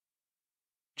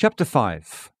Chapter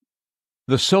 5.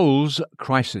 The Soul's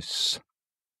Crisis.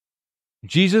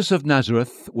 Jesus of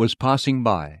Nazareth was passing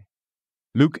by.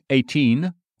 Luke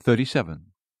 18:37.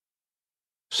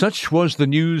 Such was the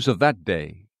news of that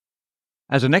day.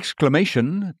 As an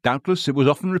exclamation, doubtless it was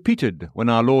often repeated when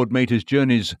our Lord made his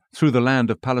journeys through the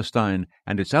land of Palestine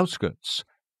and its outskirts.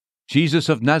 Jesus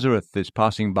of Nazareth is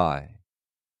passing by.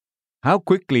 How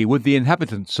quickly would the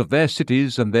inhabitants of their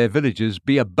cities and their villages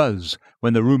be abuzz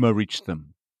when the rumour reached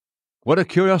them. What a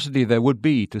curiosity there would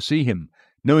be to see him,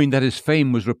 knowing that his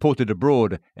fame was reported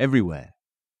abroad everywhere.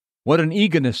 What an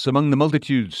eagerness among the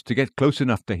multitudes to get close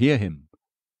enough to hear him.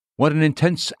 What an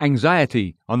intense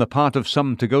anxiety on the part of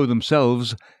some to go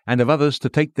themselves, and of others to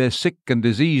take their sick and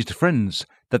diseased friends,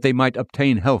 that they might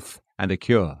obtain health and a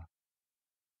cure.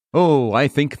 Oh, I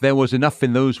think there was enough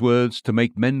in those words to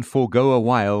make men forego a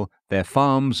while their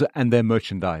farms and their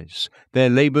merchandise, their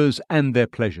labours and their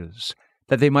pleasures,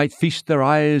 that they might feast their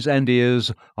eyes and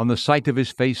ears on the sight of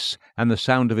his face and the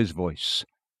sound of his voice,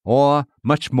 or,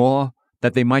 much more,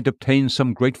 that they might obtain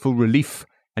some grateful relief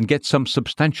and get some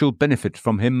substantial benefit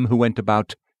from him who went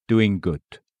about doing good.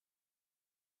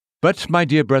 But, my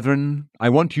dear brethren, I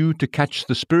want you to catch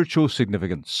the spiritual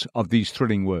significance of these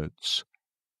thrilling words.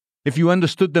 If you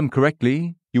understood them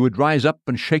correctly, you would rise up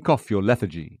and shake off your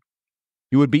lethargy.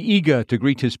 You would be eager to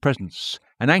greet his presence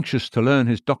and anxious to learn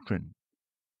his doctrine.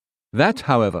 That,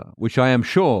 however, which I am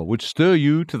sure would stir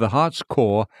you to the heart's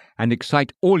core and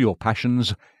excite all your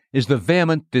passions, is the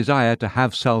vehement desire to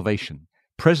have salvation,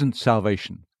 present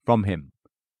salvation, from him.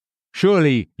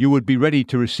 Surely you would be ready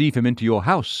to receive him into your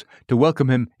house, to welcome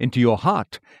him into your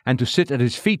heart, and to sit at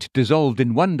his feet dissolved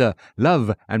in wonder,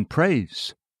 love, and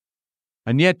praise.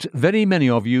 And yet very many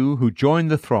of you who join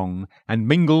the throng and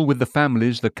mingle with the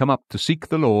families that come up to seek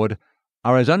the Lord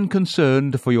are as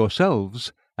unconcerned for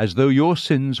yourselves as though your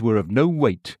sins were of no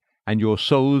weight and your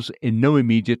souls in no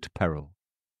immediate peril.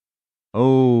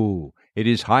 Oh, it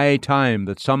is high time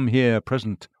that some here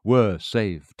present were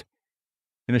saved.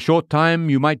 In a short time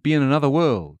you might be in another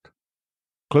world.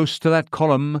 Close to that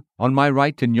column, on my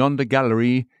right in yonder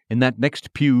gallery, in that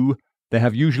next pew, there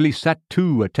have usually sat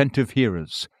two attentive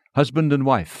hearers, husband and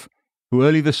wife, who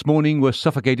early this morning were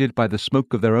suffocated by the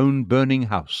smoke of their own burning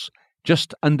house,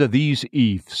 just under these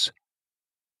eaves.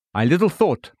 I little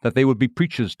thought that they would be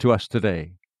preachers to us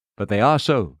today, but they are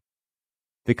so.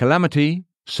 The calamity,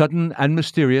 sudden and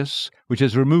mysterious, which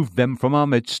has removed them from our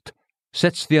midst,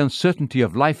 sets the uncertainty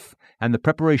of life and the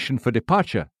preparation for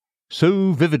departure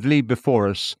so vividly before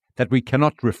us that we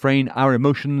cannot refrain our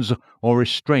emotions or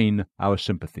restrain our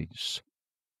sympathies.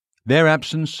 Their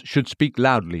absence should speak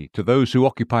loudly to those who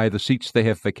occupy the seats they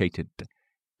have vacated,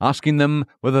 asking them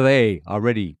whether they are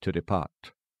ready to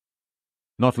depart.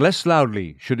 Not less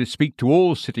loudly should it speak to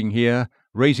all sitting here,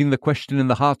 raising the question in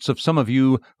the hearts of some of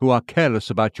you who are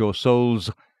careless about your souls,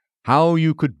 how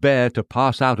you could bear to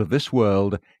pass out of this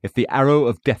world if the arrow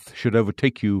of death should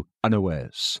overtake you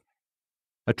unawares.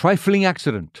 A trifling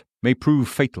accident may prove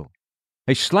fatal.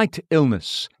 A slight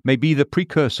illness may be the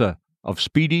precursor of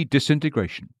speedy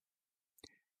disintegration.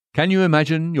 Can you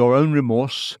imagine your own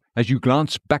remorse as you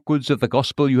glance backwards at the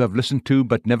gospel you have listened to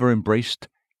but never embraced?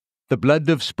 The blood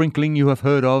of sprinkling you have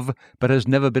heard of, but has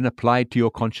never been applied to your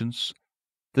conscience?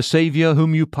 The Saviour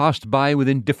whom you passed by with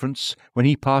indifference when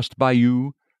he passed by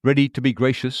you, ready to be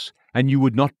gracious, and you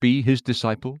would not be his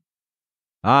disciple?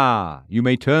 Ah, you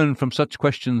may turn from such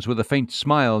questions with a faint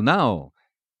smile now,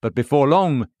 but before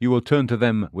long you will turn to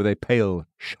them with a pale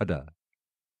shudder.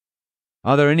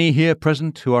 Are there any here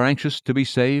present who are anxious to be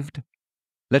saved?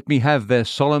 Let me have their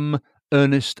solemn,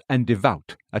 earnest, and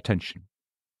devout attention.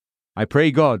 I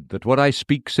pray God that what I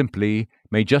speak simply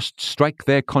may just strike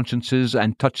their consciences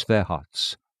and touch their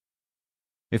hearts.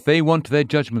 If they want their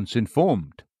judgments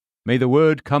informed, may the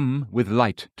word come with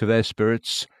light to their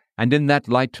spirits, and in that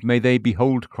light may they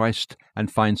behold Christ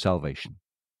and find salvation.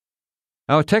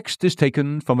 Our text is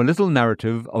taken from a little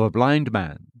narrative of a blind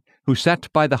man who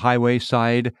sat by the highway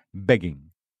side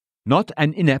begging. Not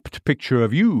an inept picture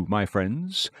of you, my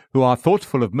friends, who are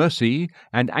thoughtful of mercy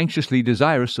and anxiously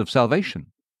desirous of salvation.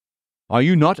 Are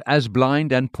you not as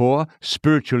blind and poor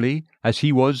spiritually as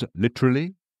he was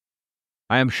literally?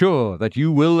 I am sure that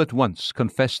you will at once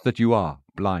confess that you are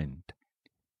blind.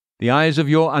 The eyes of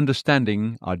your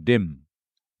understanding are dim.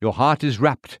 Your heart is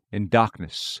wrapped in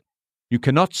darkness. You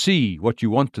cannot see what you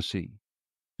want to see.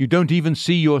 You don't even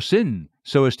see your sin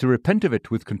so as to repent of it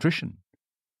with contrition.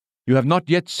 You have not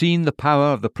yet seen the power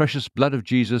of the precious blood of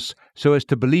Jesus so as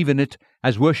to believe in it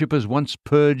as worshippers once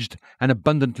purged and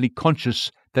abundantly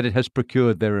conscious that it has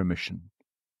procured their remission.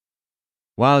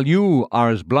 While you are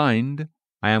as blind,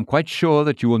 I am quite sure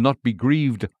that you will not be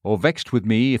grieved or vexed with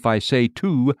me if I say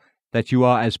too that you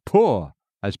are as poor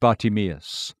as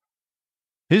Bartimaeus.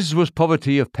 His was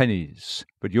poverty of pennies,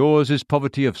 but yours is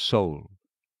poverty of soul.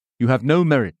 You have no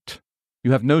merit.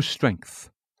 You have no strength.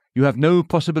 You have no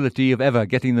possibility of ever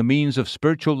getting the means of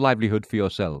spiritual livelihood for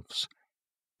yourselves.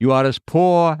 You are as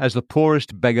poor as the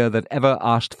poorest beggar that ever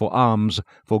asked for alms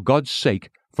for God's sake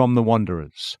from the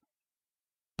wanderers.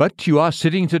 But you are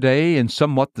sitting today in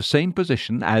somewhat the same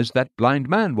position as that blind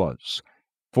man was,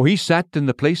 for he sat in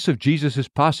the place of Jesus'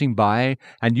 passing by,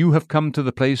 and you have come to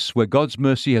the place where God's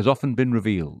mercy has often been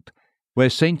revealed, where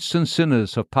saints and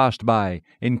sinners have passed by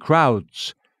in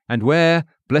crowds, and where,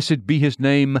 blessed be his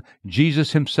name,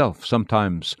 Jesus himself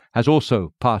sometimes has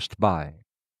also passed by.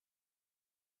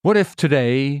 What if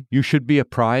today you should be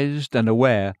apprised and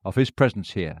aware of his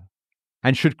presence here,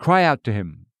 and should cry out to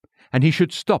him, and he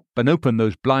should stop and open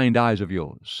those blind eyes of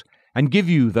yours, and give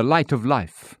you the light of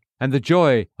life and the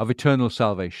joy of eternal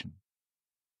salvation?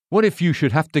 What if you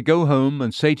should have to go home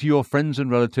and say to your friends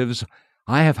and relatives,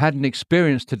 I have had an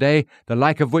experience today the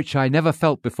like of which I never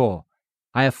felt before.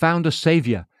 I have found a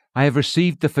Saviour, I have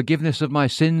received the forgiveness of my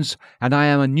sins, and I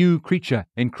am a new creature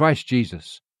in Christ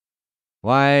Jesus.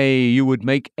 Why, you would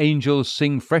make angels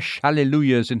sing fresh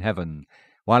hallelujahs in heaven,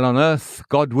 while on earth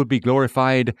God would be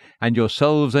glorified, and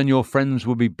yourselves and your friends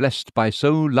would be blessed by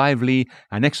so lively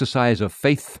an exercise of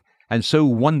faith and so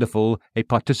wonderful a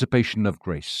participation of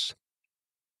grace.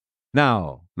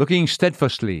 Now, looking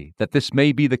steadfastly that this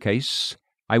may be the case,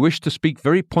 I wish to speak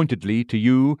very pointedly to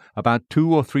you about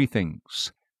 2 or 3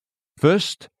 things.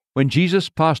 First, when Jesus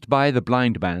passed by the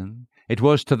blind man, it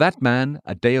was to that man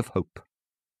a day of hope.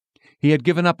 He had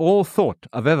given up all thought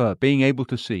of ever being able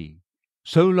to see.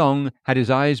 So long had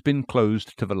his eyes been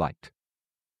closed to the light.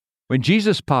 When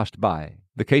Jesus passed by,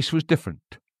 the case was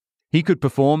different. He could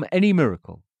perform any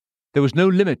miracle. There was no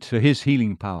limit to his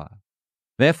healing power.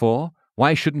 Therefore,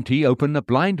 why shouldn't he open a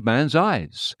blind man's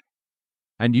eyes?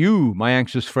 And you, my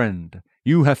anxious friend,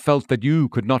 you have felt that you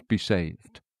could not be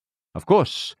saved. Of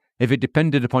course, if it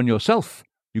depended upon yourself,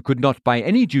 you could not by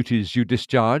any duties you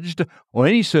discharged or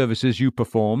any services you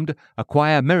performed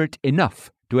acquire merit enough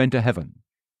to enter heaven,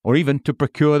 or even to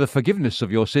procure the forgiveness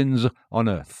of your sins on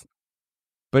earth.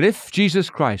 But if Jesus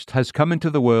Christ has come into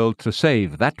the world to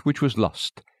save that which was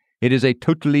lost, it is a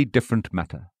totally different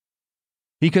matter.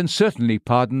 He can certainly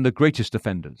pardon the greatest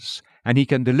offenders, and he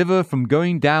can deliver from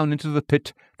going down into the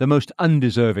pit the most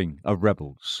undeserving of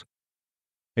rebels.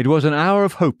 It was an hour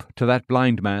of hope to that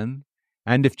blind man,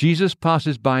 and if Jesus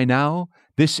passes by now,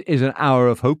 this is an hour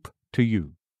of hope to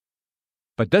you.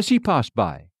 But does he pass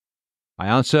by? I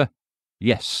answer,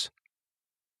 yes.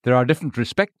 There are different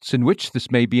respects in which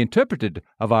this may be interpreted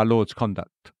of our Lord's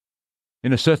conduct.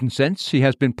 In a certain sense, he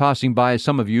has been passing by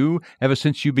some of you ever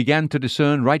since you began to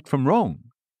discern right from wrong.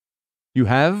 You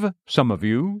have, some of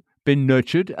you, been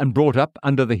nurtured and brought up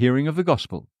under the hearing of the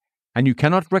gospel, and you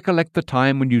cannot recollect the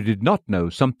time when you did not know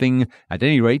something, at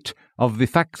any rate, of the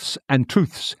facts and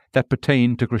truths that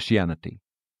pertain to Christianity.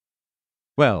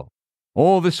 Well,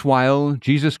 all this while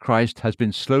Jesus Christ has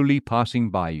been slowly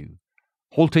passing by you,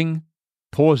 halting,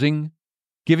 pausing,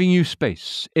 giving you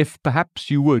space, if perhaps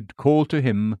you would call to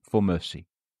him for mercy.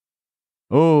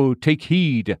 Oh, take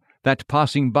heed that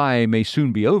passing by may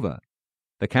soon be over.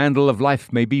 The candle of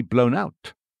life may be blown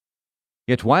out.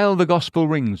 Yet while the gospel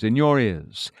rings in your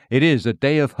ears, it is a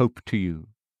day of hope to you.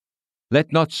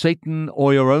 Let not Satan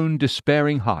or your own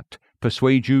despairing heart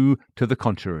persuade you to the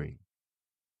contrary.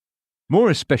 More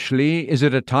especially is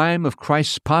it a time of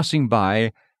Christ's passing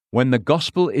by when the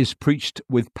gospel is preached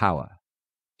with power.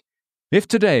 If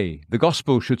today the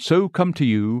gospel should so come to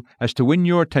you as to win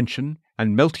your attention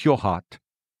and melt your heart,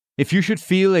 if you should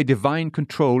feel a divine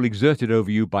control exerted over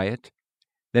you by it,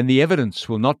 then the evidence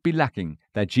will not be lacking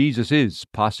that Jesus is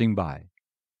passing by.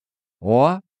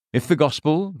 Or, if the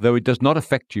gospel, though it does not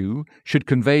affect you, should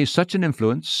convey such an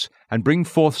influence and bring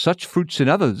forth such fruits in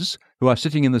others who are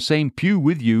sitting in the same pew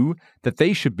with you that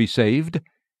they should be saved,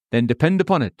 then depend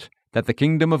upon it that the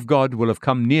kingdom of God will have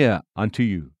come near unto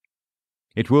you.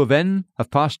 It will then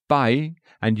have passed by,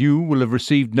 and you will have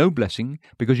received no blessing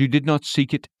because you did not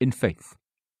seek it in faith.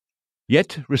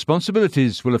 Yet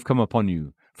responsibilities will have come upon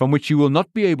you, from which you will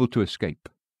not be able to escape.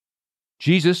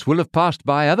 Jesus will have passed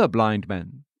by other blind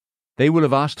men. They will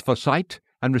have asked for sight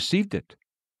and received it,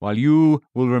 while you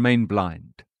will remain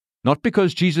blind, not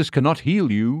because Jesus cannot heal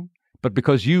you, but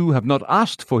because you have not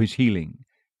asked for his healing,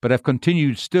 but have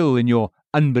continued still in your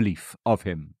unbelief of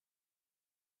him.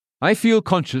 I feel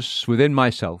conscious within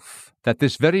myself that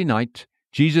this very night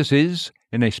Jesus is,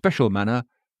 in a special manner,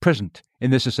 present in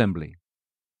this assembly.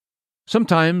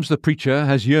 Sometimes the preacher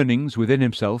has yearnings within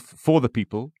himself for the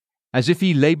people, as if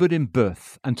he laboured in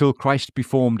birth until Christ be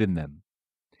formed in them.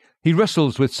 He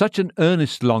wrestles with such an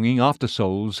earnest longing after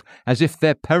souls, as if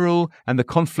their peril and the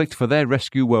conflict for their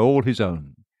rescue were all his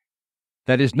own.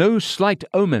 That is no slight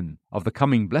omen of the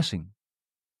coming blessing.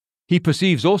 He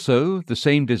perceives also the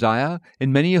same desire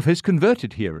in many of his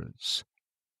converted hearers.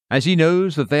 As he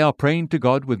knows that they are praying to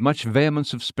God with much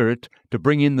vehemence of spirit to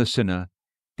bring in the sinner,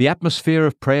 the atmosphere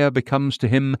of prayer becomes to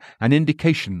him an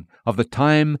indication of the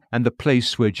time and the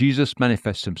place where Jesus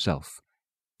manifests himself.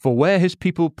 For where his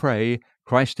people pray,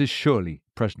 Christ is surely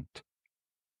present.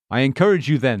 I encourage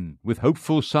you then with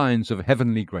hopeful signs of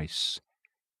heavenly grace.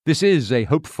 This is a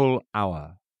hopeful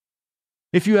hour.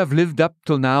 If you have lived up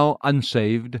till now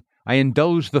unsaved, I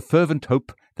indulge the fervent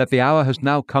hope that the hour has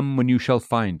now come when you shall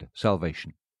find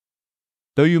salvation.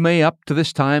 Though you may up to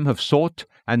this time have sought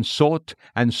and sought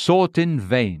and sought in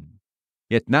vain,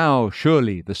 yet now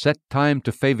surely the set time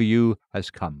to favour you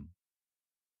has come.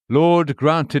 Lord,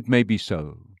 grant it may be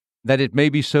so, that it may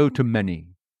be so to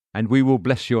many, and we will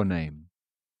bless your name.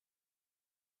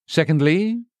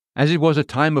 Secondly, as it was a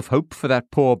time of hope for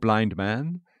that poor blind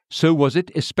man, so was it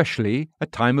especially a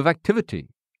time of activity.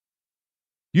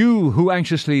 You who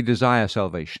anxiously desire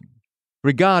salvation,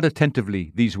 regard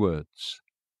attentively these words.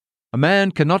 A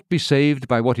man cannot be saved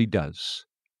by what he does.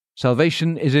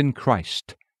 Salvation is in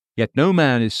Christ, yet no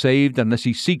man is saved unless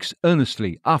he seeks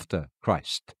earnestly after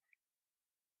Christ.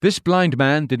 This blind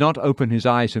man did not open his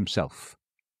eyes himself.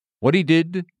 What he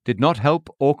did not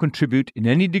help or contribute in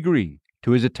any degree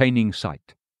to his attaining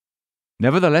sight.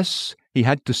 Nevertheless, he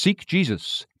had to seek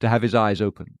Jesus to have his eyes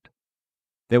opened.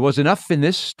 There was enough in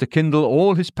this to kindle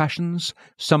all his passions,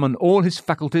 summon all his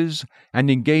faculties, and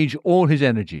engage all his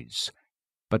energies.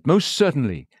 But most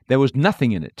certainly there was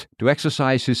nothing in it to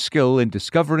exercise his skill in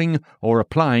discovering or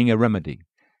applying a remedy,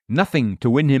 nothing to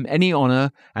win him any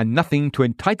honour, and nothing to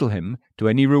entitle him to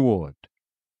any reward.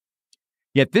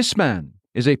 Yet this man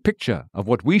is a picture of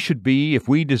what we should be if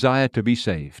we desire to be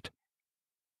saved.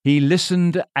 He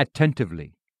listened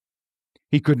attentively.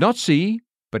 He could not see,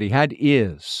 but he had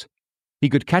ears. He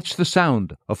could catch the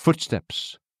sound of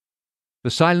footsteps. The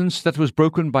silence that was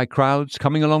broken by crowds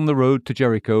coming along the road to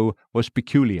Jericho was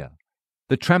peculiar.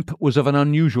 The tramp was of an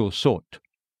unusual sort,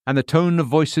 and the tone of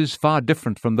voices far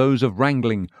different from those of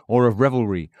wrangling or of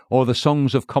revelry or the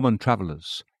songs of common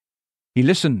travellers. He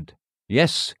listened.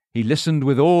 Yes, he listened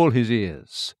with all his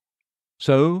ears.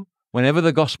 So, whenever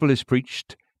the gospel is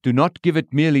preached, do not give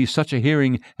it merely such a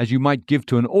hearing as you might give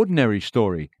to an ordinary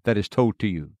story that is told to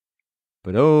you.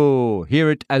 But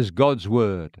hear it as God's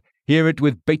word. Hear it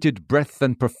with bated breath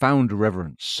and profound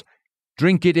reverence.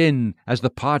 Drink it in as the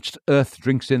parched earth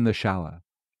drinks in the shower.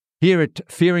 Hear it,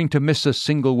 fearing to miss a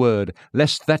single word,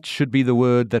 lest that should be the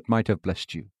word that might have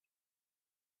blessed you.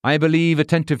 I believe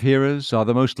attentive hearers are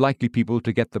the most likely people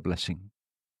to get the blessing.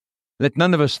 Let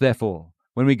none of us, therefore,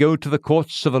 when we go to the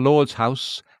courts of the Lord's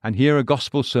house and hear a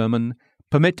gospel sermon,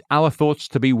 permit our thoughts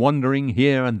to be wandering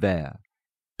here and there,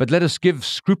 but let us give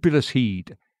scrupulous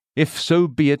heed, if so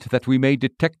be it that we may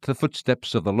detect the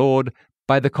footsteps of the Lord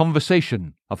by the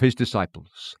conversation of his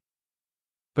disciples.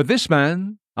 But this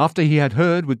man, after he had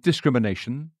heard with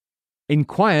discrimination,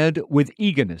 inquired with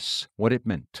eagerness what it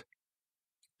meant.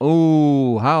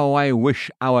 Oh, how I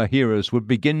wish our hearers would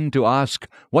begin to ask,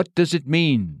 what does it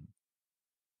mean?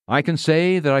 I can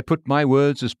say that I put my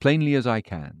words as plainly as I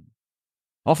can.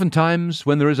 Oftentimes,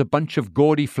 when there is a bunch of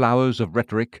gaudy flowers of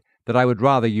rhetoric that I would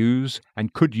rather use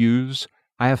and could use,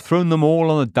 I have thrown them all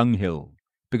on a dunghill,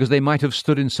 because they might have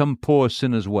stood in some poor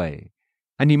sinner's way,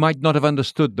 and he might not have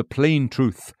understood the plain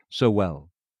truth so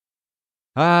well.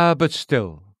 But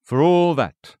still, for all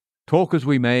that, talk as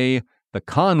we may, the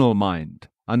carnal mind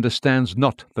understands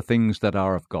not the things that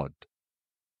are of God.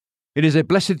 It is a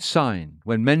blessed sign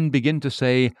when men begin to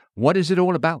say, what is it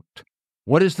all about?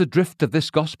 What is the drift of this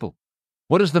gospel?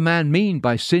 What does the man mean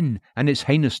by sin and its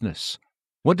heinousness?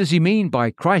 What does he mean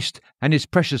by Christ and his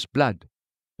precious blood?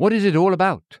 What is it all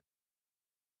about?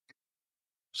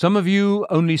 Some of you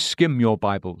only skim your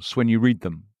Bibles when you read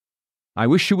them. I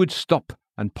wish you would stop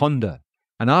and ponder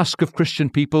and ask of Christian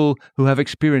people who have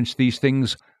experienced these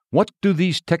things, what do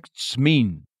these texts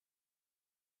mean?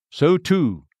 So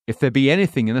too, if there be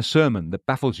anything in a sermon that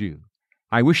baffles you,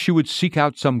 I wish you would seek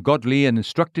out some godly and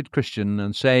instructed Christian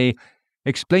and say,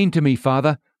 explain to me,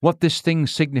 Father, what this thing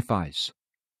signifies.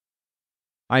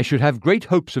 I should have great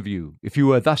hopes of you if you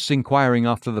were thus inquiring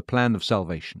after the plan of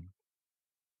salvation.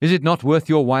 Is it not worth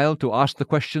your while to ask the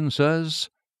question, sirs?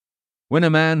 When a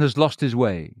man has lost his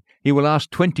way, he will ask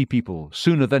 20 people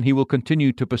sooner than he will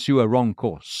continue to pursue a wrong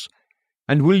course.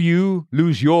 And will you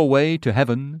lose your way to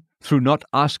heaven through not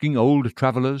asking old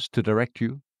travellers to direct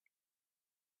you?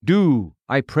 Do,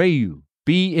 I pray you,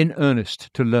 be in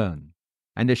earnest to learn,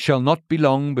 and it shall not be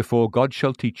long before God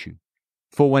shall teach you.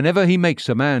 For whenever he makes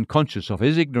a man conscious of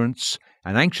his ignorance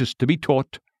and anxious to be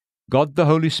taught, God the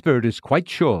Holy Spirit is quite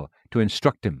sure to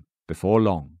instruct him before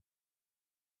long.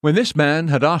 When this man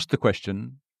had asked the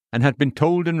question, and had been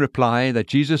told in reply that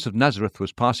Jesus of Nazareth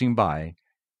was passing by,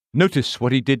 notice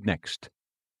what he did next.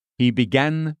 He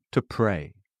began to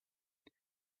pray.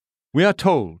 We are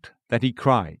told that he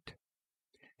cried.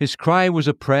 His cry was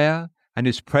a prayer, and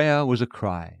his prayer was a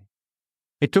cry.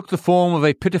 It took the form of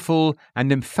a pitiful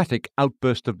and emphatic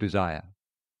outburst of desire.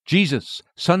 Jesus,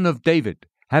 Son of David,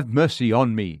 have mercy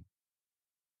on me.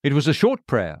 It was a short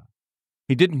prayer.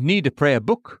 He didn't need a prayer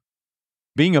book.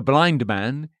 Being a blind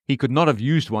man, he could not have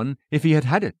used one if he had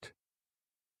had it.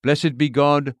 Blessed be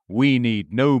God, we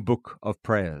need no book of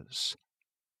prayers.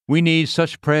 We need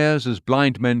such prayers as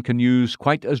blind men can use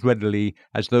quite as readily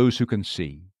as those who can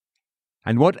see.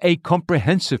 And what a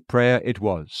comprehensive prayer it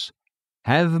was.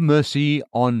 Have mercy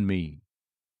on me.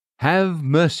 Have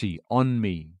mercy on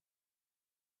me.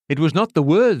 It was not the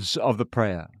words of the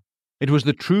prayer. It was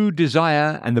the true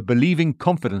desire and the believing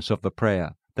confidence of the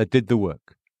prayer that did the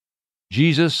work.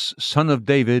 Jesus, Son of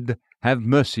David, have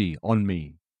mercy on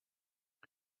me.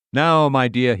 Now, my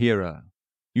dear hearer,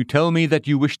 you tell me that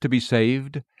you wish to be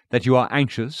saved, that you are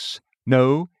anxious,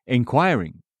 no,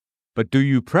 inquiring. But do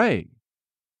you pray?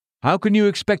 How can you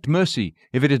expect mercy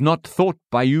if it is not thought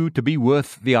by you to be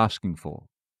worth the asking for?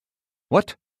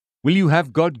 What? Will you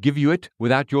have God give you it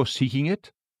without your seeking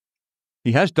it?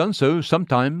 He has done so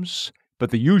sometimes,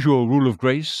 but the usual rule of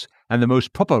grace, and the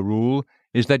most proper rule,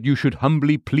 is that you should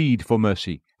humbly plead for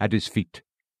mercy at his feet.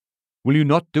 Will you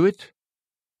not do it?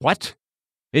 What?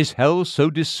 Is hell so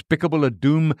despicable a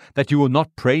doom that you will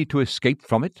not pray to escape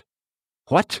from it?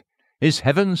 What? Is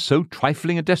heaven so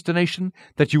trifling a destination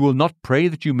that you will not pray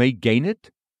that you may gain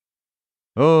it?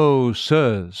 Oh,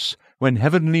 sirs, when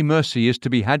heavenly mercy is to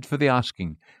be had for the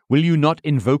asking, will you not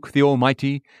invoke the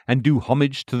Almighty and do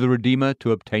homage to the Redeemer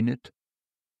to obtain it?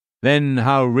 Then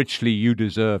how richly you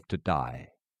deserve to die.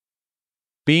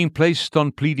 Being placed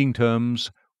on pleading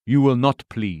terms, you will not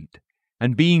plead,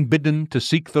 and being bidden to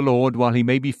seek the Lord while he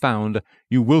may be found,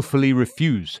 you wilfully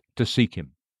refuse to seek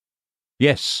him.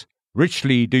 Yes,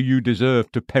 richly do you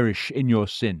deserve to perish in your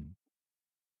sin.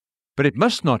 But it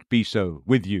must not be so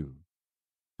with you.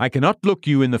 I cannot look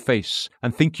you in the face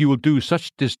and think you will do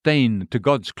such disdain to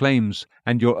God's claims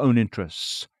and your own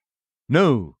interests.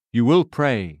 No, you will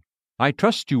pray. I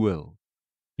trust you will.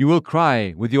 You will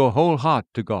cry with your whole heart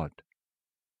to God.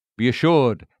 Be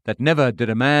assured that never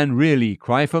did a man really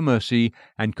cry for mercy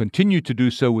and continue to do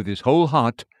so with his whole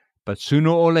heart, but sooner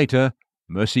or later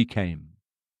mercy came.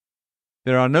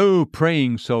 There are no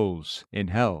praying souls in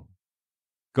hell.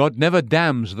 God never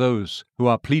damns those who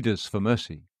are pleaders for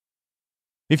mercy.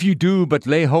 If you do but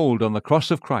lay hold on the cross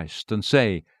of Christ and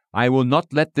say, I will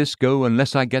not let this go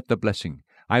unless I get the blessing,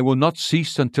 I will not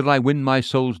cease until I win my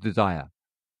soul's desire,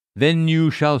 then you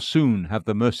shall soon have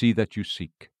the mercy that you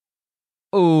seek.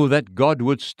 Oh, that God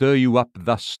would stir you up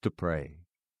thus to pray.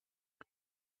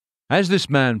 As this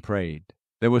man prayed,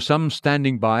 there were some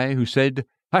standing by who said,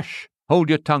 Hush, hold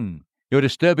your tongue, you're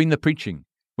disturbing the preaching.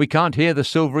 We can't hear the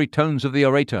silvery tones of the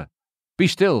orator. Be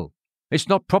still. It's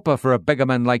not proper for a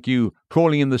beggarman like you,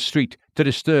 crawling in the street, to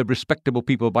disturb respectable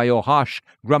people by your harsh,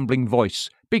 grumbling voice.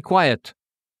 Be quiet.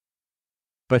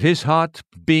 But his heart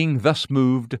being thus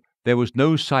moved, there was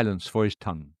no silence for his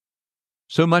tongue.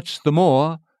 So much the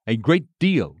more, a great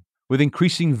deal, with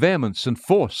increasing vehemence and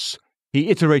force, he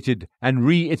iterated and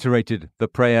reiterated the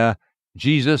prayer,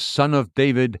 Jesus, Son of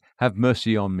David, have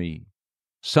mercy on me.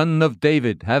 Son of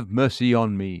David, have mercy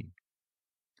on me.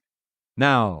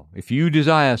 Now, if you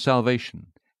desire salvation,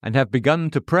 and have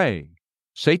begun to pray,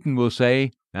 Satan will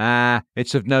say,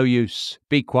 it's of no use,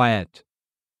 be quiet.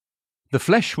 The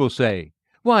flesh will say,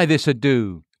 why this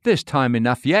ado, there's time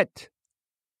enough yet.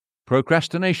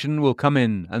 Procrastination will come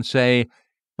in and say,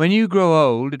 when you grow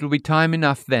old, it will be time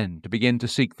enough then to begin to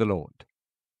seek the Lord.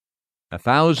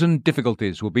 1,000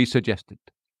 difficulties will be suggested.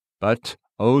 But,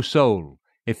 O soul,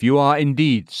 if you are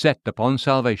indeed set upon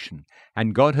salvation,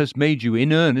 and God has made you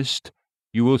in earnest,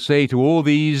 you will say to all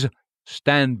these,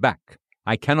 stand back.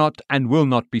 I cannot and will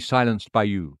not be silenced by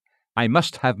you. I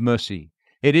must have mercy.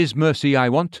 It is mercy I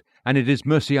want, and it is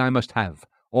mercy I must have,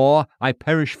 or I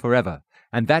perish forever,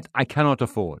 and that I cannot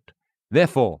afford.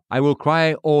 Therefore I will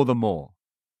cry all the more.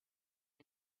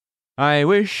 I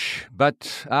wish,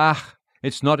 but,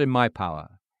 it's not in my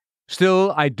power.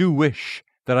 Still, I do wish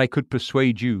that I could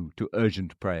persuade you to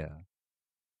urgent prayer.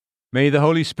 May the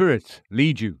Holy Spirit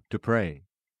lead you to pray.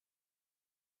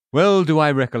 Well do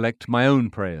I recollect my own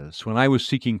prayers when I was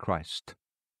seeking Christ.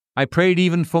 I prayed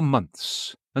even for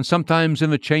months, and sometimes in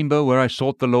the chamber where I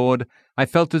sought the Lord, I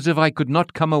felt as if I could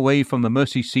not come away from the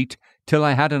mercy seat till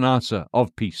I had an answer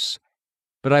of peace.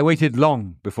 But I waited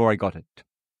long before I got it.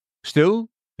 Still,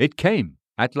 it came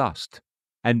at last,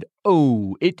 and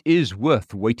oh, it is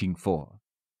worth waiting for.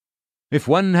 If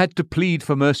one had to plead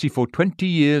for mercy for 20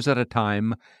 years at a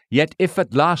time, yet if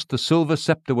at last the silver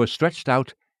sceptre were stretched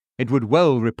out, it would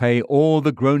well repay all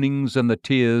the groanings and the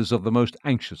tears of the most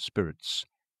anxious spirits.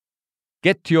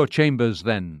 Get to your chambers,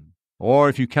 then, or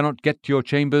if you cannot get to your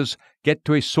chambers, get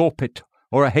to a sawpit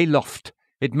or a hayloft,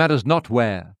 it matters not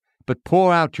where, but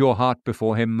pour out your heart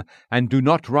before him, and do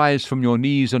not rise from your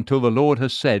knees until the Lord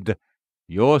has said,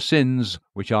 "Your sins,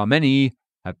 which are many,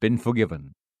 have been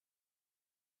forgiven."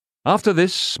 After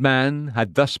this man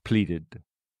had thus pleaded,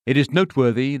 it is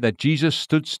noteworthy that Jesus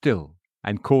stood still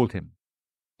and called him.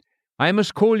 I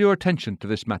must call your attention to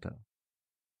this matter.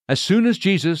 As soon as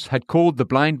Jesus had called the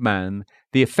blind man,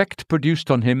 the effect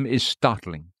produced on him is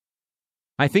startling.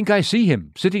 I think I see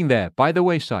him sitting there by the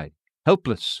wayside,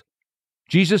 helpless.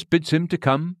 Jesus bids him to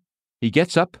come. He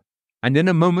gets up, and in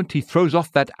a moment he throws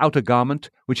off that outer garment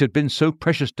which had been so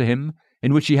precious to him,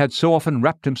 in which he had so often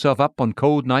wrapped himself up on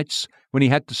cold nights when he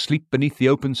had to sleep beneath the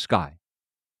open sky.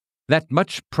 That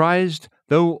much prized,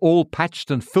 though all patched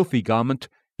and filthy garment,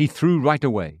 he threw right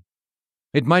away.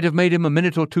 It might have made him a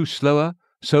minute or two slower,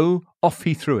 so off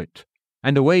he threw it,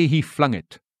 and away he flung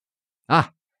it.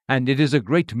 Ah, and it is a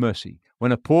great mercy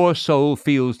when a poor soul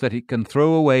feels that it can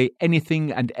throw away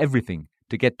anything and everything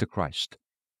to get to Christ.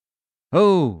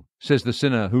 "Oh," says the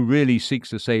sinner who really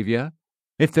seeks a Saviour,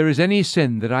 "if there is any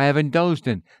sin that I have indulged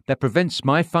in that prevents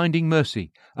my finding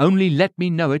mercy, only let me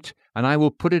know it, and I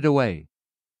will put it away.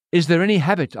 Is there any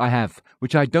habit I have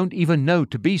which I don't even know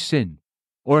to be sin,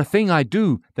 or a thing I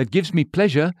do that gives me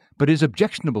pleasure but is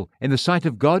objectionable in the sight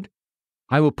of God?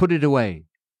 I will put it away.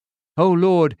 O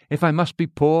Lord, if I must be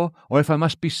poor, or if I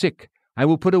must be sick, I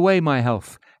will put away my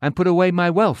health, and put away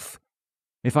my wealth,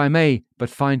 if I may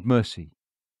but find mercy."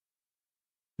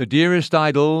 The dearest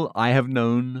idol I have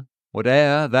known,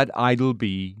 whate'er that idol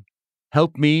be,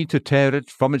 help me to tear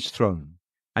it from its throne,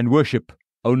 and worship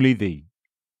only Thee.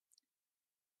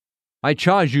 I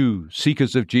charge you,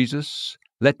 seekers of Jesus,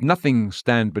 let nothing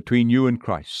stand between you and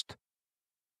Christ.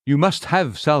 You must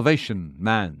have salvation,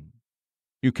 man.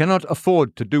 You cannot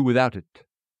afford to do without it.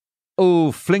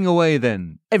 Oh, fling away,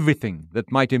 then, everything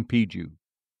that might impede you.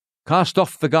 Cast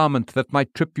off the garment that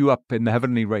might trip you up in the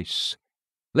heavenly race.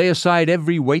 Lay aside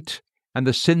every weight and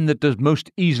the sin that does most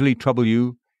easily trouble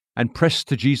you, and press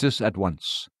to Jesus at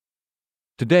once.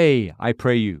 Today, I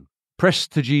pray you, press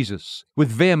to Jesus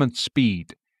with vehement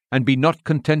speed, and be not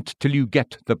content till you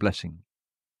get the blessing.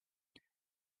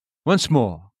 Once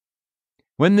more,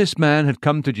 when this man had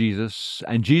come to Jesus,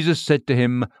 and Jesus said to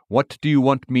him, "What do you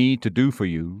want me to do for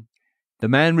you?" the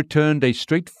man returned a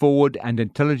straightforward and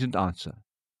intelligent answer.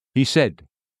 He said,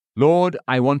 "Lord,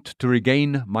 I want to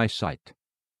regain my sight."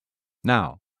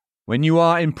 Now, when you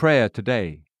are in prayer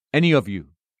today, any of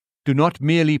you, do not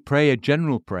merely pray a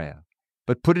general prayer,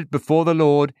 but put it before the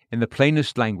Lord in the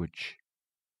plainest language.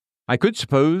 I could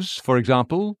suppose, for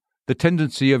example, the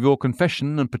tendency of your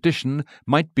confession and petition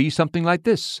might be something like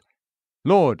this: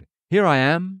 "Lord, here I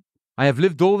am. I have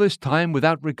lived all this time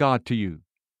without regard to you.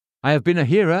 I have been a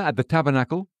hearer at the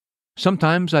tabernacle.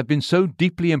 Sometimes I've been so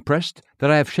deeply impressed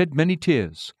that I have shed many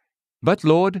tears. But,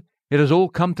 Lord, it has all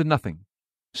come to nothing.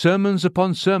 Sermons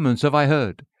upon sermons have I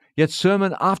heard, yet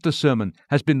sermon after sermon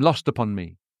has been lost upon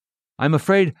me. I'm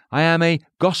afraid I am a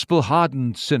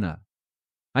gospel-hardened sinner.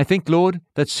 I think, Lord,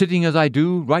 that sitting as I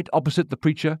do right opposite the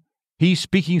preacher, he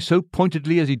speaking so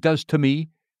pointedly as he does to me,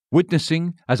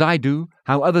 witnessing, as I do,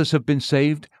 how others have been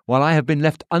saved while I have been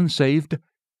left unsaved,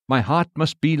 my heart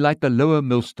must be like the lower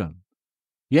millstone.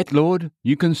 Yet, Lord,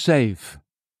 you can save.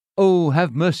 Oh,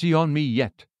 have mercy on me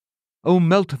yet. Oh,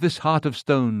 melt this heart of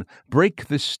stone, break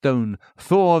this stone,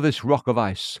 thaw this rock of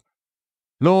ice.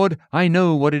 Lord, I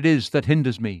know what it is that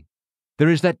hinders me. There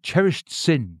is that cherished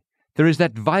sin. There is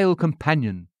that vile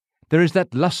companion. There is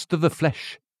that lust of the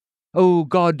flesh. Oh,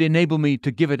 God, enable me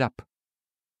to give it up.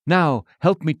 Now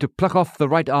help me to pluck off the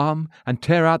right arm and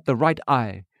tear out the right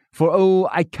eye. For, oh,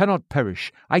 I cannot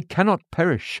perish. I cannot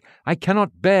perish. I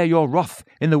cannot bear your wrath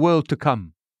in the world to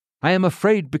come. I am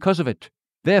afraid because of it.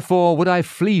 Therefore would I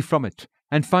flee from it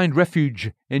and find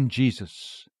refuge in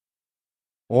Jesus.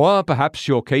 Or perhaps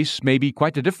your case may be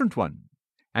quite a different one,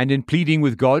 and in pleading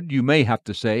with God you may have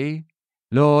to say,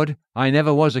 "Lord, I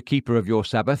never was a keeper of your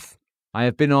Sabbath. I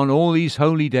have been on all these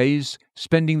holy days,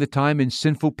 spending the time in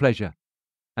sinful pleasure,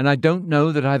 and I don't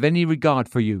know that I have any regard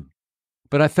for you.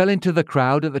 but I fell into the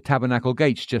crowd at the tabernacle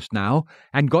gates just now,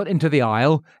 and got into the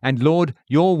aisle, and Lord,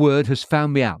 your word has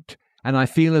found me out, and I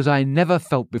feel as I never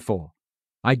felt before.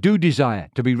 I do desire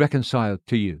to be reconciled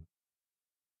to you."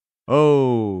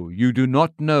 Oh, you do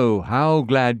not know how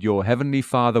glad your heavenly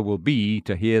Father will be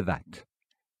to hear that.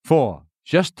 For,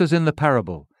 just as in the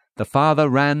parable, the father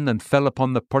ran and fell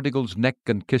upon the prodigal's neck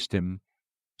and kissed him,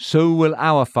 so will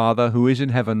our Father who is in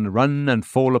heaven run and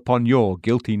fall upon your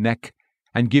guilty neck,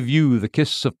 and give you the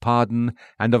kiss of pardon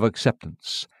and of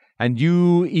acceptance, and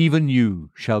you, even you,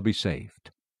 shall be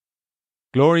saved.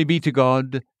 Glory be to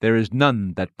God, there is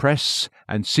none that press,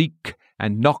 and seek,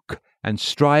 and knock, and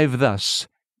strive thus,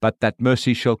 but that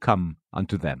mercy shall come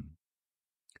unto them.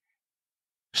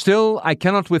 Still, I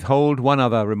cannot withhold one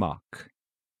other remark.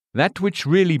 That which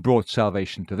really brought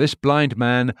salvation to this blind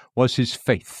man was his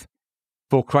faith.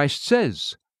 For Christ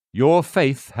says, "Your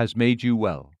faith has made you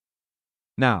well."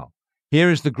 Now,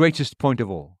 here is the greatest point of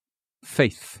all: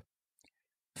 faith.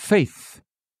 Faith,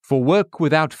 for work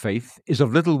without faith is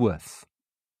of little worth.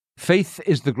 Faith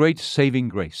is the great saving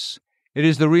grace. It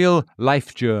is the real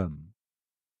life germ.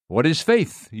 What is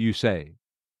faith, you say?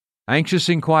 Anxious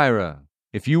inquirer,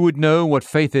 if you would know what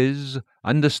faith is,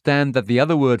 understand that the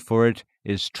other word for it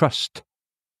is trust,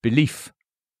 belief.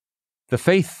 The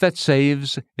faith that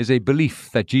saves is a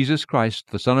belief that Jesus Christ,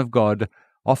 the Son of God,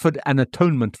 offered an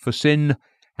atonement for sin,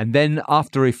 and then,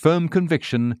 after a firm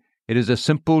conviction, it is a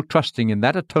simple trusting in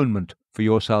that atonement for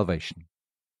your salvation.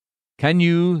 Can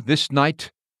you, this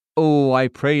night, I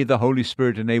pray the Holy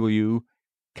Spirit enable you,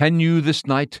 can you this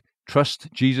night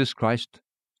trust Jesus Christ?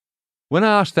 When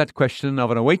I ask that question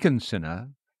of an awakened sinner,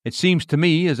 it seems to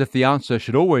me as if the answer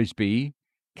should always be,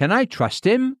 "Can I trust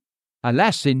him?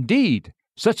 Alas, indeed!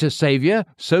 Such a Saviour,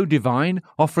 so divine,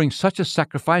 offering such a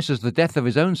sacrifice as the death of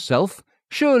his own self,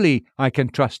 surely I can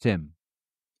trust him."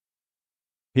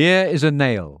 Here is a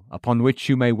nail upon which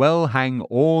you may well hang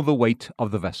all the weight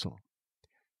of the vessel.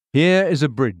 Here is a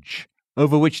bridge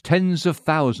over which tens of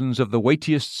thousands of the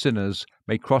weightiest sinners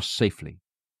may cross safely.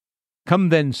 Come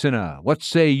then, sinner, what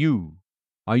say you?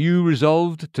 Are you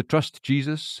resolved to trust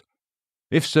Jesus?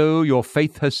 If so, your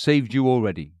faith has saved you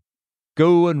already.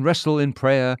 Go and wrestle in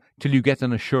prayer till you get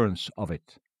an assurance of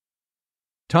it.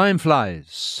 Time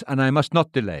flies, and I must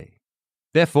not delay.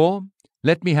 Therefore,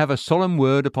 let me have a solemn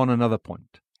word upon another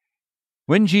point.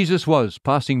 When Jesus was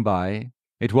passing by,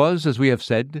 it was, as we have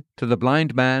said, to the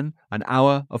blind man an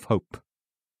hour of hope,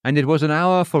 and it was an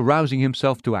hour for rousing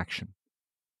himself to action.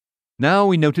 Now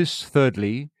we notice,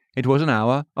 thirdly, it was an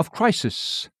hour of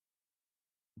crisis.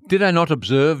 Did I not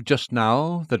observe just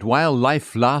now that while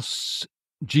life lasts,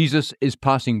 Jesus is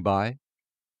passing by?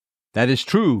 That is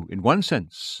true in one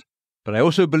sense, but I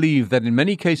also believe that in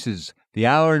many cases the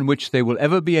hour in which they will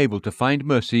ever be able to find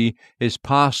mercy is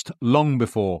past long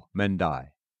before men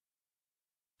die.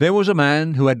 There was a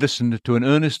man who had listened to an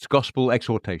earnest gospel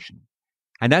exhortation,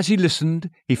 and as he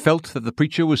listened, he felt that the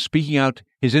preacher was speaking out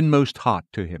his inmost heart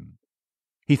to him.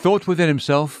 He thought within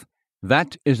himself,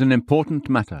 "That is an important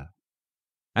matter."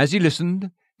 As he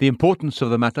listened, the importance of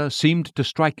the matter seemed to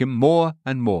strike him more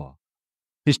and more.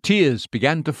 His tears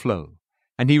began to flow,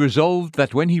 and he resolved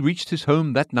that when he reached his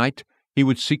home that night, he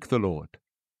would seek the Lord.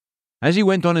 As he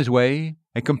went on his way,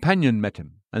 a companion met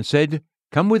him and said,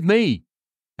 "Come with me,"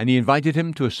 and he invited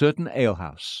him to a certain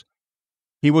alehouse.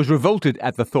 He was revolted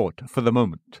at the thought for the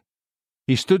moment.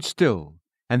 He stood still,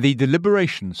 and the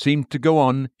deliberation seemed to go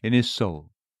on in his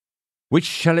soul. Which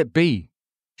shall it be?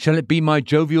 Shall it be my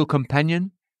jovial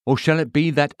companion, or shall it be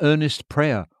that earnest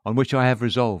prayer on which I have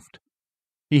resolved?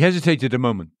 He hesitated a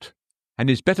moment, and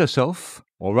his better self,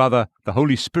 or rather the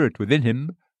Holy Spirit within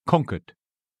him, conquered.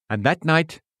 And that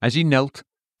night, as he knelt,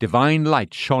 divine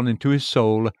light shone into his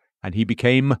soul, and he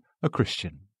became a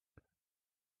Christian.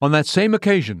 On that same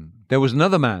occasion, there was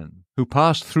another man who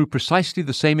passed through precisely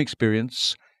the same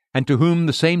experience, and to whom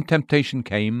the same temptation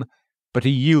came, but he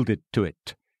yielded to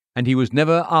it, and he was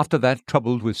never after that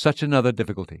troubled with such another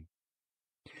difficulty.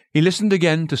 He listened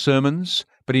again to sermons,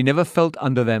 but he never felt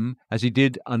under them as he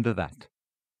did under that.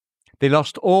 They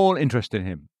lost all interest in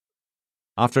him.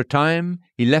 After a time,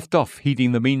 he left off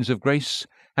heeding the means of grace,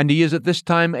 and he is at this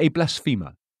time a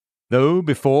blasphemer, though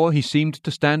before he seemed to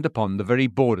stand upon the very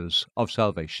borders of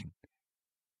salvation.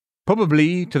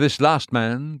 Probably to this last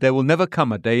man there will never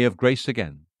come a day of grace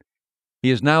again. He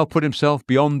has now put himself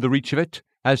beyond the reach of it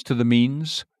as to the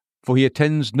means, for he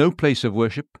attends no place of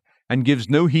worship, and gives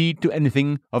no heed to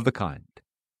anything of the kind.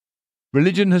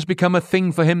 Religion has become a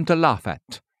thing for him to laugh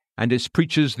at, and its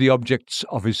preachers the objects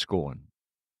of his scorn.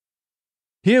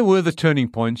 Here were the turning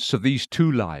points of these two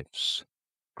lives.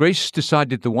 Grace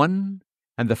decided the one,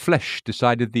 and the flesh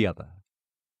decided the other.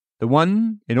 The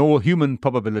one, in all human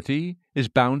probability, is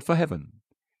bound for heaven,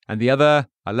 and the other,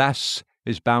 alas,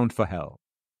 is bound for hell.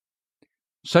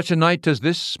 Such a night as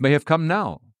this may have come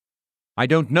now. I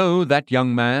don't know that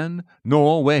young man,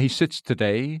 nor where he sits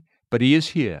today, but he is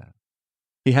here.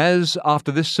 He has,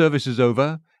 after this service is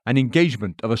over, an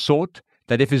engagement of a sort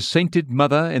that if his sainted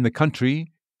mother in the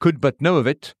country could but know of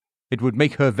it, it would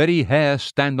make her very hair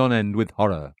stand on end with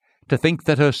horror, to think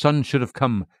that her son should have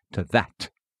come to that.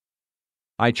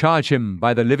 I charge him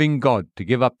by the living God to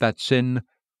give up that sin,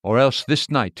 or else this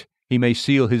night he may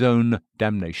seal his own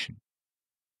damnation.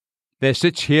 There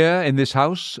sits here in this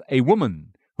house a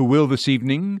woman who will this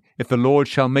evening, if the Lord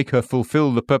shall make her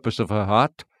fulfill the purpose of her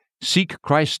heart, seek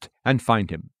Christ and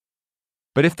find him.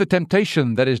 But if the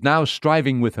temptation that is now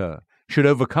striving with her should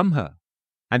overcome her,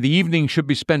 and the evening should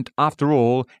be spent after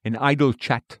all in idle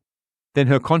chat, then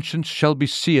her conscience shall be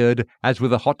seared as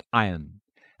with a hot iron,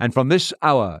 and from this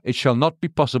hour it shall not be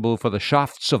possible for the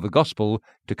shafts of the gospel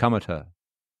to come at her.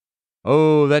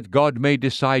 Oh, that God may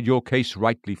decide your case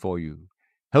rightly for you,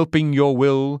 helping your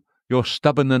will, your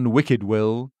stubborn and wicked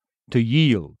will, to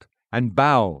yield and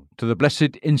bow to the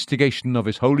blessed instigation of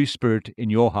his Holy Spirit in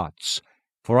your hearts,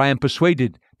 for I am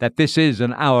persuaded that this is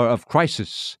an hour of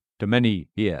crisis to many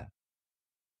here.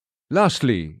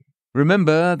 Lastly,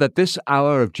 remember that this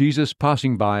hour of Jesus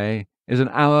passing by is an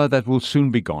hour that will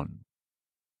soon be gone.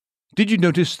 Did you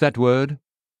notice that word?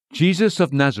 Jesus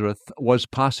of Nazareth was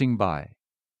passing by.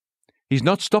 He's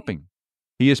not stopping.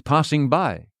 He is passing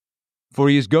by, for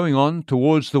he is going on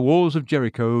towards the walls of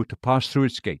Jericho to pass through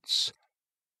its gates.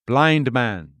 Blind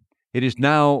man, it is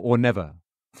now or never,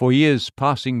 for he is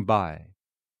passing by.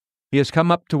 He has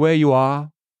come up to where you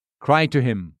are. Cry to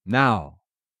him now.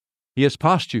 He has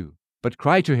passed you, but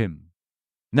cry to him.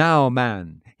 Now,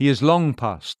 man, he is long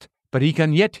past, but he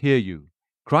can yet hear you.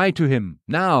 Cry to him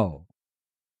now.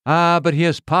 Ah, but he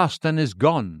has passed and is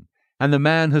gone, and the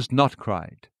man has not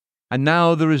cried. And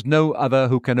now there is no other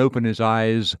who can open his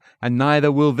eyes, and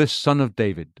neither will this son of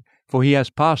David, for he has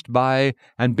passed by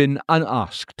and been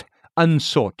unasked,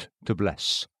 unsought to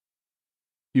bless.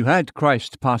 You had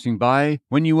Christ passing by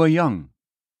when you were young.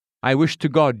 I wish to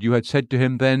God you had said to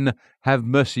him then, "Have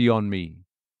mercy on me."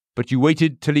 But you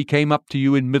waited till he came up to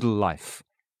you in middle life,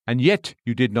 and yet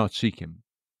you did not seek him.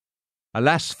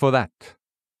 Alas for that!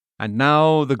 And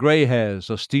now the grey hairs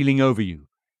are stealing over you,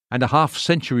 and a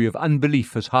half-century of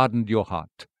unbelief has hardened your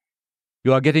heart.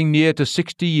 You are getting near to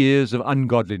 60 years of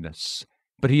ungodliness,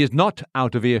 but he is not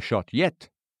out of earshot yet.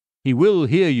 He will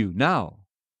hear you now.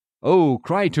 Oh,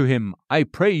 cry to him, I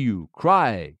pray you,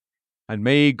 cry! And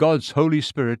may God's Holy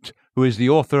Spirit, who is the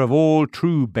author of all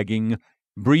true begging,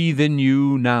 breathe in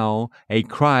you now a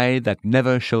cry that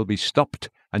never shall be stopped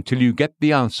until you get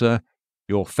the answer,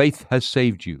 "Your faith has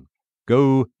saved you.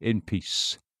 Go in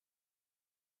peace."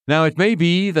 Now it may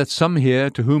be that some here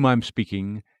to whom I'm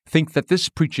speaking think that this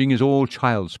preaching is all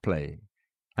child's play,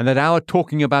 and that our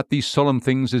talking about these solemn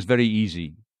things is very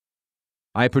easy.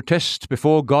 I protest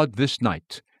before God this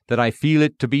night that I feel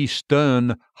it to be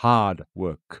stern, hard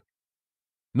work.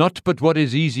 Not but what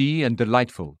is easy and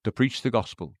delightful to preach the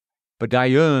gospel, but I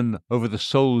yearn over the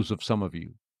souls of some of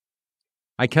you.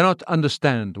 I cannot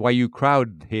understand why you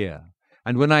crowd here,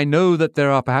 and when I know that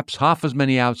there are perhaps half as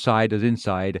many outside as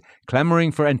inside,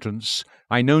 clamouring for entrance,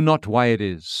 I know not why it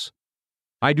is.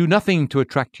 I do nothing to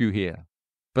attract you here,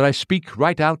 but I speak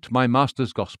right out my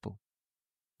Master's gospel.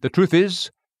 The truth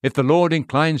is, if the Lord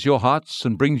inclines your hearts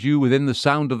and brings you within the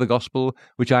sound of the gospel,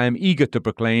 which I am eager to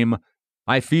proclaim,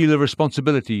 I feel a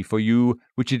responsibility for you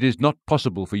which it is not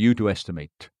possible for you to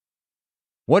estimate.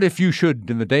 What if you should,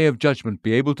 in the day of judgment,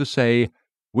 be able to say,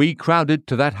 "We crowded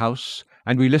to that house,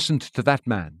 and we listened to that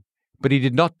man, but he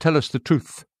did not tell us the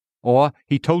truth, or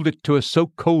he told it to us so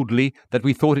coldly that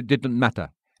we thought it didn't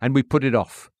matter, and we put it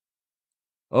off."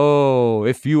 Oh,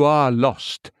 if you are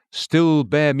lost, still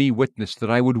bear me witness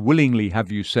that I would willingly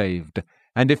have you saved,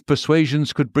 and if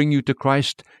persuasions could bring you to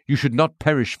Christ, you should not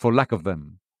perish for lack of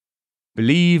them.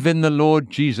 Believe in the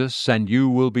Lord Jesus, and you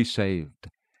will be saved.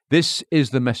 This is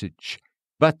the message.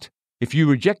 But if you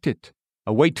reject it,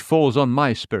 a weight falls on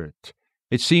my spirit.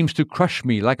 It seems to crush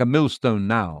me like a millstone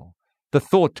now, the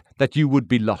thought that you would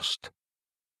be lost.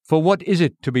 For what is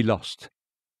it to be lost?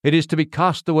 It is to be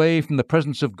cast away from the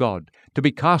presence of God, to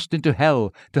be cast into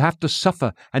hell, to have to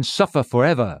suffer and suffer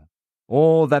forever.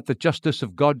 All that the justice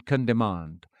of God can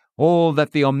demand, all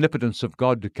that the omnipotence of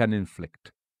God can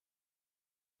inflict.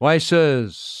 Why,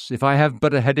 sirs, if I have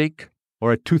but a headache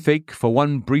or a toothache for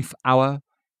one brief hour,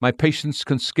 my patience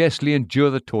can scarcely endure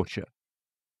the torture.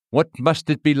 What must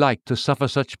it be like to suffer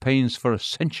such pains for a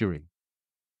century?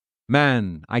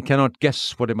 Man, I cannot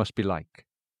guess what it must be like.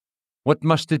 What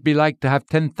must it be like to have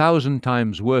 10,000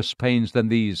 times worse pains than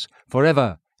these,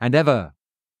 forever and ever?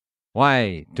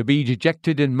 Why, to be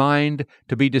dejected in mind,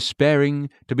 to be despairing,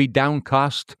 to be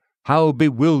downcast, how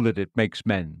bewildered it makes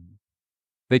men!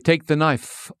 They take the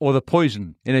knife or the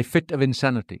poison in a fit of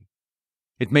insanity.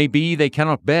 It may be they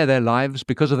cannot bear their lives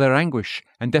because of their anguish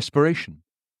and desperation.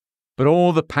 But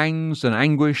all the pangs and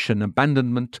anguish and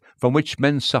abandonment from which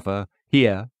men suffer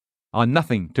here are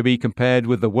nothing to be compared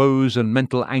with the woes and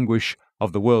mental anguish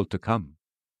of the world to come.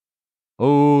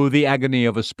 Oh, the agony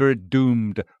of a spirit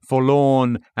doomed,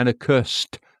 forlorn, and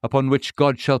accursed, upon which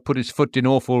God shall put his foot in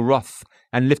awful wrath,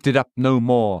 and lift it up no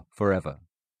more forever.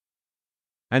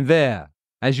 And there,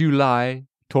 as you lie,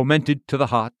 tormented to the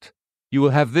heart, you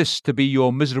will have this to be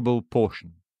your miserable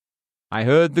portion. I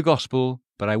heard the gospel,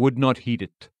 but I would not heed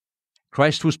it.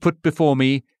 Christ was put before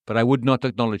me, but I would not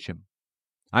acknowledge him.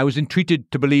 I was entreated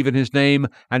to believe in his name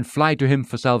and fly to him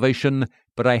for salvation,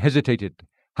 but I hesitated,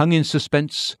 hung in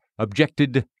suspense,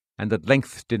 objected, and at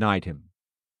length denied him.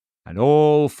 And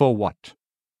all for what?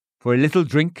 For a little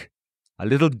drink, a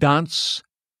little dance,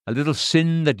 a little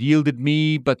sin that yielded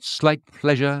me but slight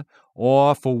pleasure,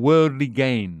 or for worldly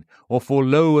gain, or for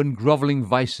low and grovelling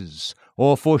vices,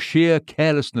 or for sheer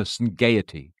carelessness and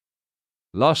gaiety.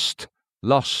 Lost,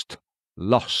 lost,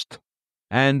 lost,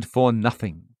 and for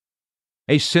nothing.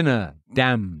 A sinner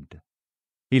damned.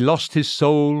 He lost his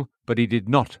soul, but he did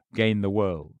not gain the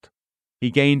world.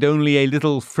 He gained only a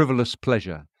little frivolous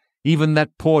pleasure, even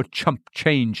that poor chump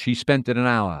change he spent in an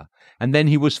hour, and then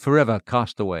he was forever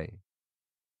cast away.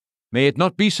 May it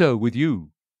not be so with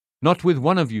you, not with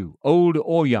one of you, old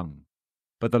or young,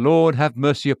 but the Lord have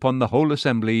mercy upon the whole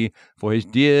assembly, for his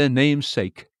dear name's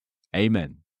sake.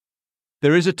 Amen.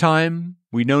 There is a time,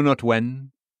 we know not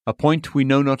when, a point we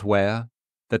know not where,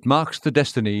 that marks the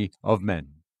destiny of men,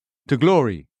 to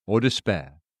glory or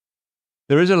despair.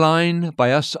 There is a line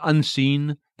by us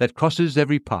unseen that crosses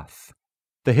every path,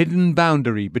 the hidden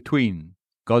boundary between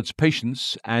God's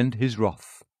patience and his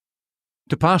wrath.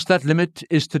 To pass that limit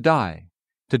is to die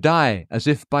as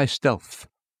if by stealth.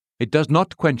 It does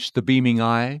not quench the beaming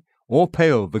eye or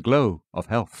pale the glow of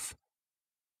health.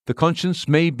 The conscience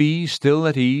may be still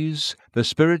at ease, the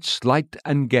spirits light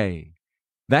and gay.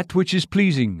 That which is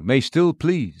pleasing may still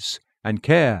please, and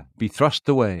care be thrust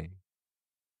away.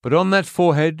 But on that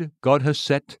forehead God has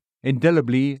set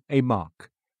indelibly a mark,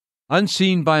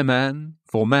 unseen by man,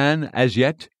 for man as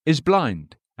yet is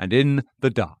blind and in the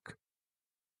dark.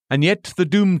 And yet the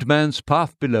doomed man's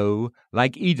path below,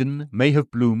 like Eden, may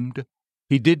have bloomed.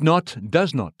 He did not,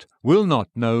 does not, will not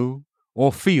know,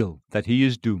 or feel that he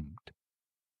is doomed.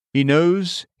 He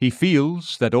knows, he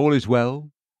feels that all is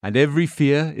well, and every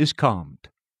fear is calmed.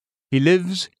 He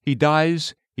lives, he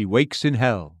dies, he wakes in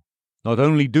hell, not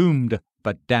only doomed,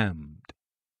 but damned.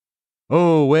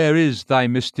 Oh, where is thy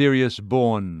mysterious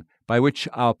bourne, by which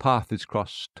our path is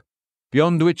crossed,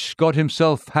 beyond which God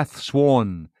himself hath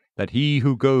sworn that he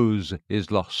who goes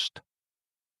is lost?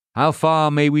 How far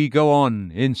may we go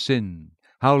on in sin?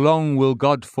 How long will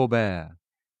God forbear?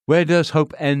 Where does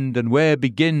hope end, and where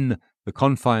begin the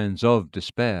confines of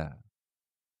despair?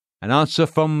 An answer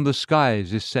from the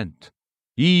skies is sent.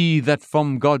 Ye that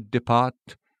from God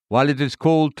depart, while it is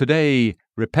called today,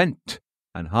 repent,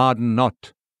 and harden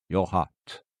not your heart.